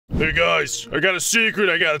Hey guys, I got a secret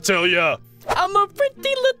I gotta tell ya. I'm a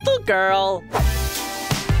pretty little girl.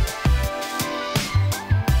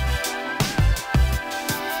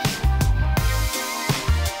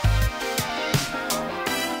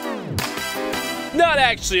 Not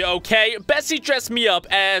actually, okay? Bessie dressed me up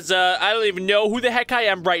as, I don't even know who the heck I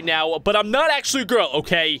am right now, but I'm not actually a girl,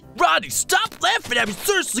 okay? Rodney, stop laughing at me.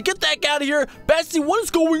 Seriously, get that guy out of here. Bessie, what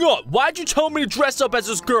is going on? Why'd you tell me to dress up as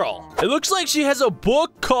this girl? It looks like she has a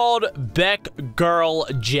book called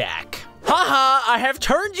BeckBroJack. Haha, I have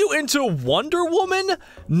turned you into Wonder Woman.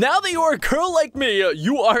 Now that you are a girl like me,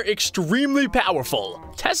 you are extremely powerful.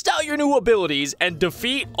 Test out your new abilities and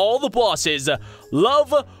defeat all the bosses.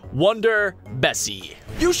 Love, Wonder Bessie.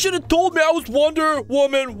 You should have told me I was Wonder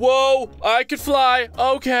Woman. Whoa, I can fly.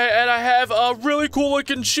 Okay, and I have really cool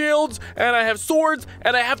looking shields, and I have swords,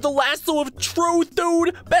 and I have the lasso of truth,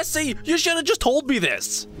 dude. Bessie, you should have just told me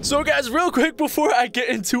this. So guys, real quick before I get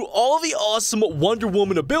into all the awesome Wonder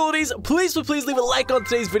Woman abilities, please leave a like on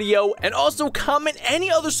today's video, and also comment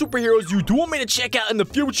any other superheroes you do want me to check out in the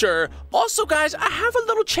future. Also guys, I have a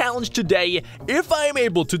little challenge today. If I am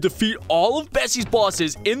able to defeat all of Bessie's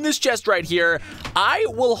bosses in this chest right here, I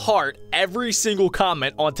will heart every single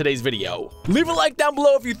comment on today's video. Leave a like down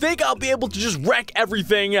below if you think I'll be able to just wreck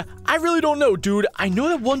everything. I really don't know, dude. I know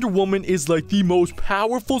that Wonder Woman is like the most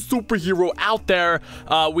powerful superhero out there.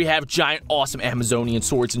 We have giant, awesome Amazonian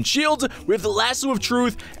swords and shields. We have the lasso of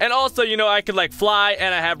truth, and also, you know, I can like fly,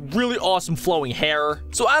 and I have really awesome flowing hair.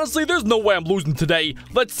 So honestly, there's no way I'm losing today.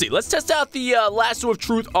 Let's see. Let's test out the lasso of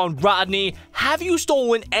truth on Rodney. Have you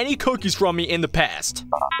stolen any cookies from me in the past?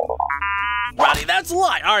 Rodney, that's a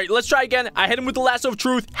lie. All right, let's try again. I hit him with the lasso of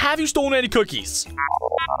truth. Have you stolen any cookies?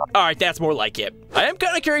 All right, that's more like it. I am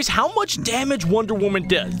kind of curious how much damage Wonder Woman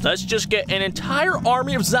does. Let's just get an entire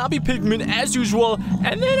army of zombie pigmen as usual,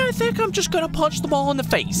 and then I think I'm just gonna punch them all in the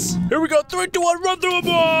face. Here we go. 3, 2, 1, run through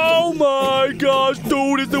them. Oh my gosh,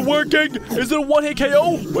 dude, is it working? Is it a one-hit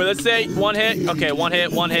KO? Wait, let's say one hit. Okay, one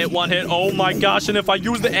hit. Oh my gosh, and if I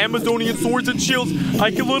use the Amazonian swords and shields,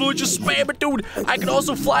 I can literally just spam it, dude. I can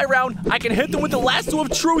also fly around. I can hit them with the lasso of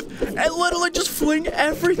truth and literally just fling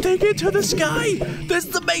everything into the sky. This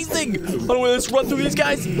is amazing. By the way, let's run through these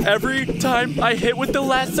guys. Every time I hit with the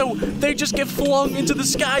lasso, they just get flung into the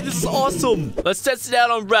sky. This is awesome. Let's test it out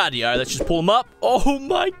on Rodney. All right, let's just pull him up. Oh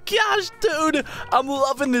my gosh, dude. I'm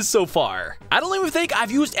loving this so far. I don't even think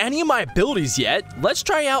I've used any of my abilities yet. Let's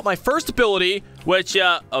try out my first ability, which,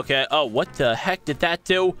 okay. Oh, what the heck did that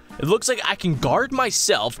do? It looks like I can guard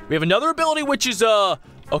myself. We have another ability, which is,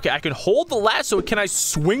 okay, I can hold the lasso. Can I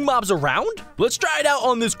swing mobs around? Let's try it out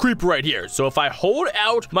on this creeper right here. So if I hold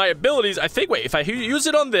out my abilities, I think, wait, if I use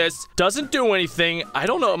it on this, doesn't do anything. I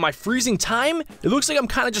don't know, am I freezing time? It looks like I'm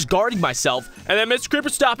kind of just guarding myself. And then, Mr. Creeper,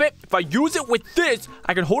 stop it. If I use it with this,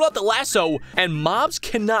 I can hold out the lasso, and mobs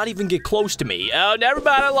cannot even get close to me. Oh, never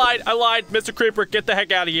mind, I lied. Mr. Creeper, get the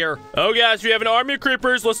heck out of here. Oh, guys, we have an army of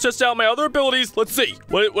creepers. Let's test out my other abilities. Let's see.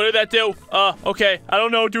 What did that do? Okay, I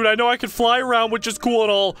don't know, dude. I know I can fly around, which is cool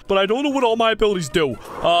and all, but I don't know what all my abilities do.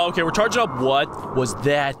 Okay, we're charging up. What was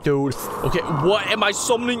that, dude? Okay, what am I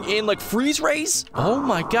summoning in, like, freeze rays? Oh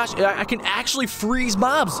my gosh, I can actually freeze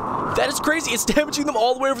mobs. That is crazy. It's damaging them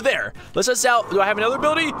all the way over there. Let's test out. Do I have another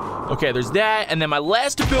ability? Okay, there's that, and then my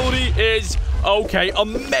last ability is, okay, a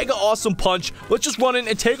mega awesome punch. Let's just run in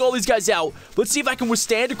and take all these guys out. Let's see if I can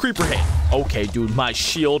withstand a creeper hit. Okay, dude, my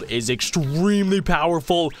shield is extremely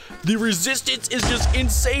powerful. The resistance is just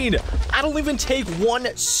insane. I don't even take one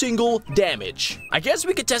single damage. I guess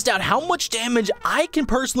we could test out how much damage I can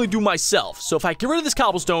personally do myself. So if I get rid of this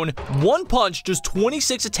cobblestone, one punch does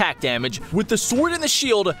 26 attack damage. With the sword and the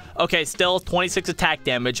shield, okay, still 26 attack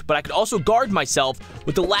damage, but I could also guard myself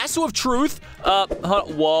with the lasso of truth.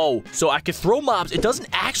 Whoa. So I could throw mobs. It doesn't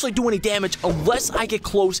actually do any damage unless I get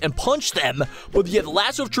close and punch them. But yeah, the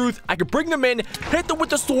lasso of truth, I could bring them in, hit them with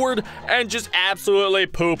the sword, and just absolutely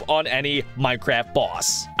poop on any Minecraft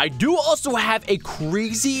boss. I do also have a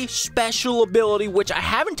crazy special ability, which I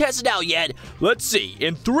haven't tested out yet. Let's see.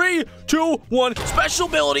 In 3, 2, 1, special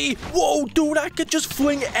ability. Whoa, dude, I could just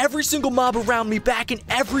fling every single mob around me back in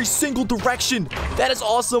every single direction. That is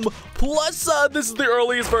awesome. Plus, this is the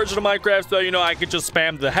earliest version of Minecraft, so, you know, I could just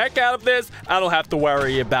spam the heck out of this. I don't have to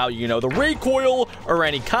worry about, you know, the recoil or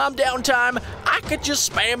any calm down time. I could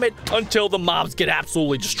just spam it until the mobs get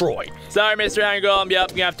absolutely destroyed. Sorry, Mr. Angle.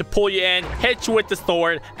 Yep, you have to pull you in, hit you with the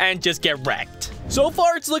sword, and just get wrecked. So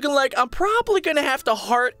far, it's looking like I'm probably gonna have to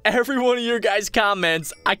heart every one of your guys'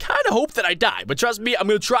 comments. I kind of hope that I die, but trust me, I'm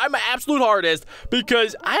gonna try my absolute hardest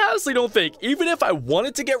because I honestly don't think, even if I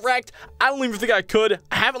wanted to get wrecked, I don't even think I could.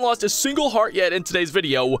 I haven't lost a single heart yet in today's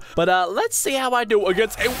video, but let's see how I do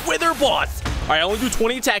against a wither boss. All right, I only do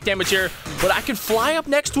 20 attack damage here, but I can fly up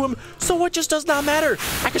next to him, so it just does not matter.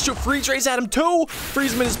 I can shoot freeze rays at him too,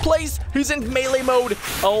 freeze him in his place. He's in melee mode.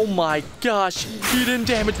 Oh my gosh, he didn't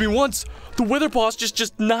damage me once. The wither boss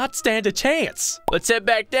just not stand a chance. Let's head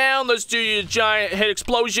back down. Let's do your giant head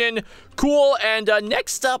explosion. Cool. And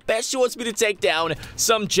next up, Bessie wants me to take down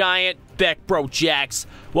some giant BeckBroJacks.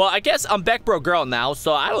 Well, I guess I'm BeckBroGirl now,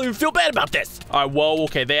 so I don't even feel bad about this. All right, whoa,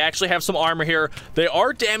 okay, they actually have some armor here. They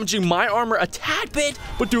are damaging my armor a tad bit,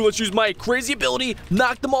 but dude, let's use my crazy ability,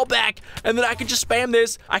 knock them all back, and then I can just spam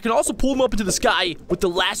this. I can also pull them up into the sky with the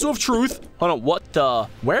lasso of truth. Hold on, what the?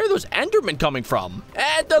 Where are those Endermen coming from?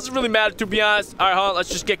 It doesn't really matter, to be honest. All right, hold on, let's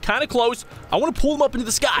just get kind of close. I want to pull them up into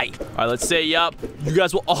the sky. All right, let's say, yup, you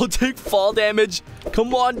guys will all take fall damage.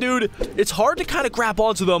 Come on, dude. It's hard to kind of grab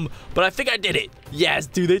onto them, but I think I did it. Yes,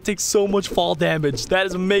 dude, they take so much fall damage. That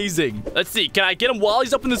is amazing. Let's see. Can I get him while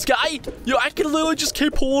he's up in the sky? Yo, I can literally just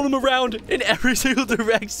keep pulling him around in every single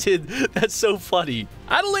direction. That's so funny.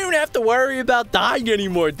 I don't even have to worry about dying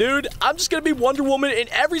anymore, dude. I'm just gonna be Wonder Woman in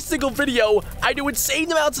every single video. I do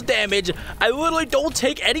insane amounts of damage. I literally don't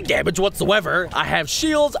take any damage whatsoever. I have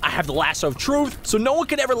shields. I have the lasso of truth, so no one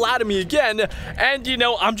can ever lie to me again. And, you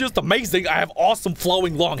know, I'm just amazing. I have awesome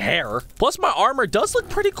flowing long hair. Plus, my armor does look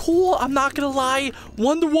pretty cool. I'm not gonna lie.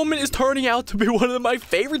 Wonder Woman is turning out to be one of my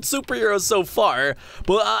favorite superheroes so far.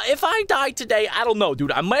 But if I die today, I don't know,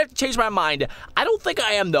 dude. I might have to change my mind. I don't think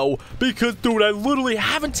I am, though, because, dude, I literally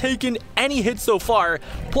haven't taken any hits so far.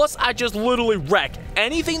 Plus, I just literally wreck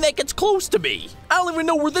anything that gets close to me. I don't even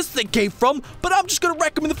know where this thing came from, but I'm just gonna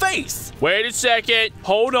wreck him in the face. Wait a second.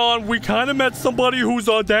 Hold on. We kind of met somebody who's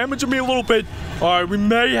damaging me a little bit. All right, we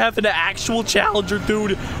may have an actual challenger,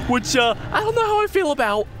 dude, which I don't know how I feel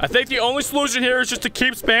about. I think the only solution here is just to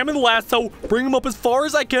keep spamming the lasso, bring him up as far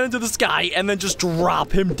as I can into the sky, and then just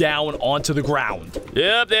drop him down onto the ground.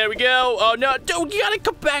 Yep, there we go. Oh, no, dude, you gotta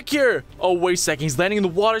come back here. Oh, wait a second. He's landing in the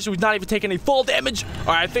water, so he's not even taking any fall damage.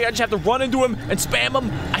 All right, I think I just have to run into him and spam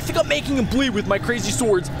him. I think I'm making him bleed with my crazy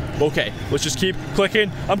swords. Okay, let's just keep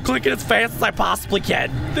clicking. I'm clicking as fast as I possibly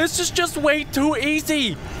can. This is just way too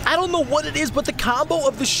easy. I don't know what it is, but the combo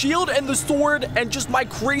of the shield and the sword and just my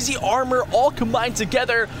crazy armor all combined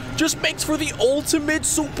together just makes for the ultimate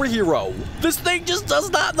superhero. This thing just does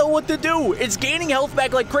not know what to do. It's gaining health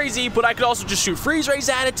back like crazy, but I could also just shoot freeze rays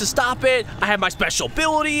at it to stop it. I have my special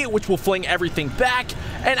ability, which will fling everything back,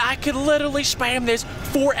 and I could literally spam this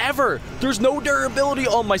forever. There's no durability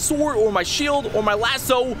on my sword or my shield or my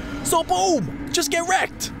lasso, so boom, just get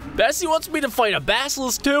wrecked. Bessie wants me to fight a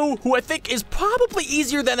Basilisk too, who I think is probably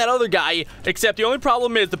easier than that other guy, except the only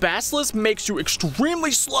problem is the Basilisk makes you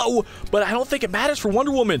extremely slow, but I don't think it matters for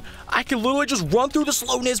Wonder Woman. I can literally just run through the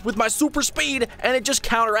slowness with my super speed, and it just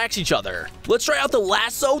counteracts each other. Let's try out the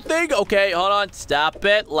lasso thing. Okay, hold on. Stop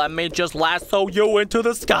it. Let me just lasso you into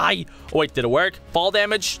the sky. Oh, wait, did it work? Fall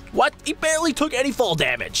damage? What? He barely took any fall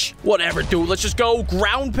damage. Whatever, dude. Let's just go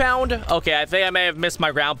ground pound. Okay, I think I may have missed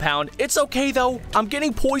my ground pound. It's okay, though. I'm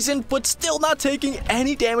getting poisoned, but still not taking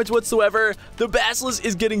any damage whatsoever. The Basilisk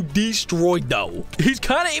is getting destroyed, though. He's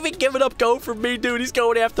kind of even giving up go for me, dude. He's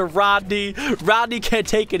going after Rodney. Rodney can't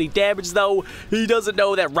take any damage, though. He doesn't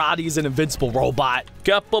know that Rodney is an invincible robot.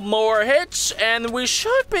 Couple more hits, and we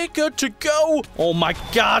should be good to go. Oh, my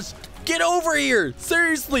gosh. Get over here.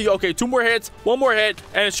 Seriously. Okay, 2 more hits, 1 more hit,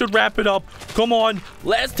 and it should wrap it up. Come on.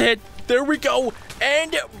 Last hit. There we go.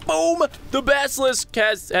 And boom, the Basilisk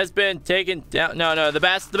has been taken down. No, the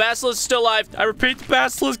Basilisk is still alive. I repeat, the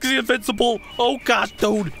Basilisk is invincible. Oh, gosh,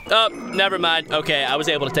 dude. Never mind. Okay, I was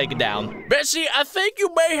able to take it down. Bessie, I think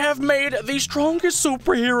you may have made the strongest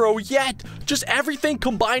superhero yet. Just everything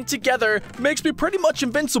combined together makes me pretty much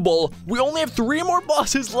invincible. We only have 3 more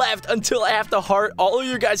bosses left until I have to heart all of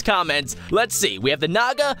your guys' comments. Let's see. We have the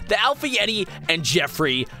Naga, the Alpha Yeti, and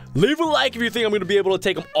Jeffrey. Leave a like if you think I'm going to be able to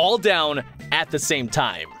take them all down at the same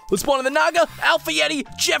time. Let's spawn in the Naga, Alpha Yeti,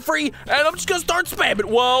 Jeffrey, and I'm just gonna start spamming.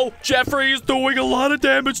 Whoa, Jeffrey is doing a lot of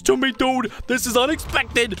damage to me, dude. This is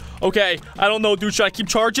unexpected. Okay, I don't know, dude. Should I keep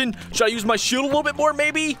charging? Should I use my shield a little bit more,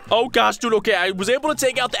 maybe? Oh, gosh, dude. Okay, I was able to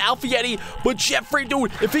take out the Alpha Yeti, but Jeffrey,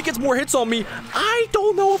 dude, if he gets more hits on me, I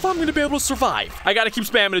don't know if I'm gonna be able to survive. I gotta keep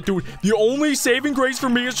spamming it, dude. The only saving grace for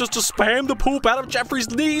me is just to spam the poop out of Jeffrey's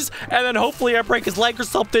knees, and then hopefully I break his leg or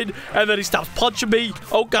something, and then he stops punching me.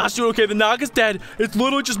 Oh, gosh, dude. Okay, the Naga's dead. It's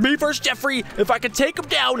literally just me versus Jeffrey. If I can take him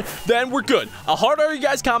down, then we're good. I'll heart all you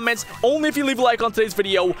guys' comments. Only if you leave a like on today's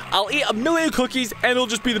video. I'll eat 1,000,000 cookies, and it'll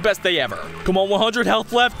just be the best day ever. Come on, 100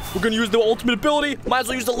 health left. We're gonna use the ultimate ability. Might as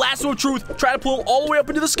well use the lasso of truth. Try to pull him all the way up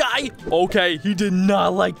into the sky. Okay, he did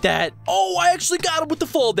not like that. Oh, I actually got him with the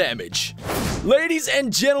fall damage. Ladies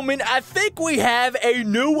and gentlemen, I think we have a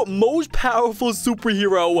new most powerful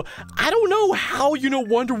superhero. I don't know how,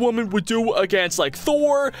 Wonder Woman would do against, like,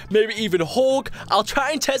 Thor, maybe even Hulk. I'll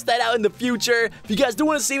try and test that out in the future. If you guys do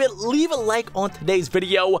want to see it, leave a like on today's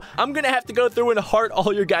video. I'm going to have to go through and heart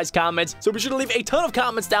all your guys' comments, so be sure to leave a ton of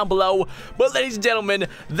comments down below. But, ladies and gentlemen,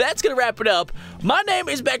 that's going to wrap it up. My name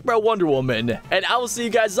is BeckBroWonderWoman, and I will see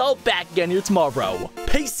you guys all back again here tomorrow.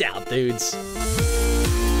 Peace out, dudes.